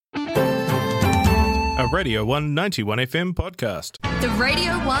A Radio 191 FM podcast. The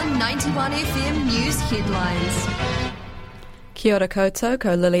Radio 191 FM news headlines. Kia ora koutou,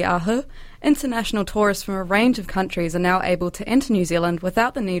 ko Lili Ahu. International tourists from a range of countries are now able to enter New Zealand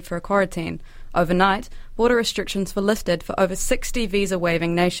without the need for a quarantine. Overnight, border restrictions were lifted for over 60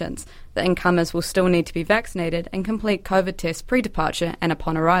 visa-waiving nations. The incomers will still need to be vaccinated and complete COVID tests pre-departure and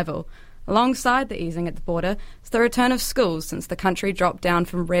upon arrival. Alongside the easing at the border is the return of schools since the country dropped down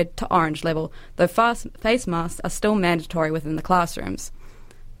from red to orange level, though face masks are still mandatory within the classrooms.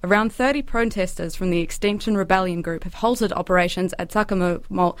 Around 30 protesters from the Extinction Rebellion group have halted operations at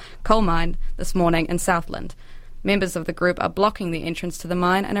Takamu coal mine this morning in Southland. Members of the group are blocking the entrance to the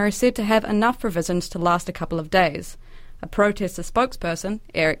mine and are said to have enough provisions to last a couple of days. A protester spokesperson,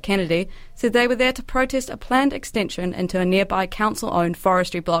 Eric Kennedy, said they were there to protest a planned extension into a nearby council-owned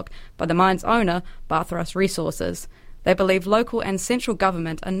forestry block by the mine's owner, Bathurst Resources. They believe local and central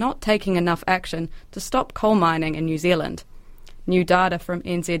government are not taking enough action to stop coal mining in New Zealand. New data from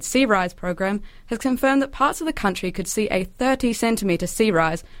NZ's sea rise program has confirmed that parts of the country could see a 30-centimetre sea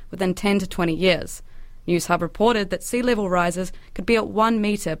rise within 10 to 20 years. Newshub reported that sea level rises could be at 1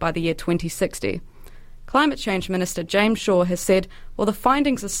 metre by the year 2060. Climate Change Minister James Shaw has said, while the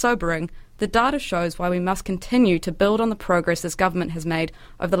findings are sobering, the data shows why we must continue to build on the progress this government has made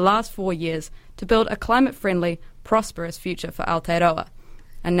over the last 4 years to build a climate-friendly, prosperous future for Aotearoa.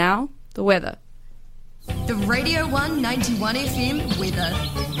 And now, the weather. The Radio 191 FM weather.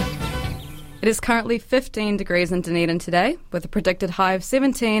 It is currently 15 degrees in Dunedin today, with a predicted high of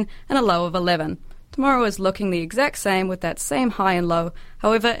 17 and a low of 11. Tomorrow is looking the exact same with that same high and low,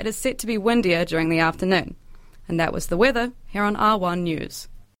 however it is set to be windier during the afternoon. And that was the weather here on R1 News.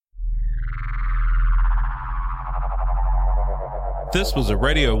 This was a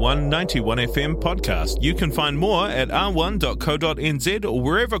Radio 191 FM podcast. You can find more at r1.co.nz or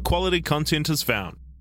wherever quality content is found.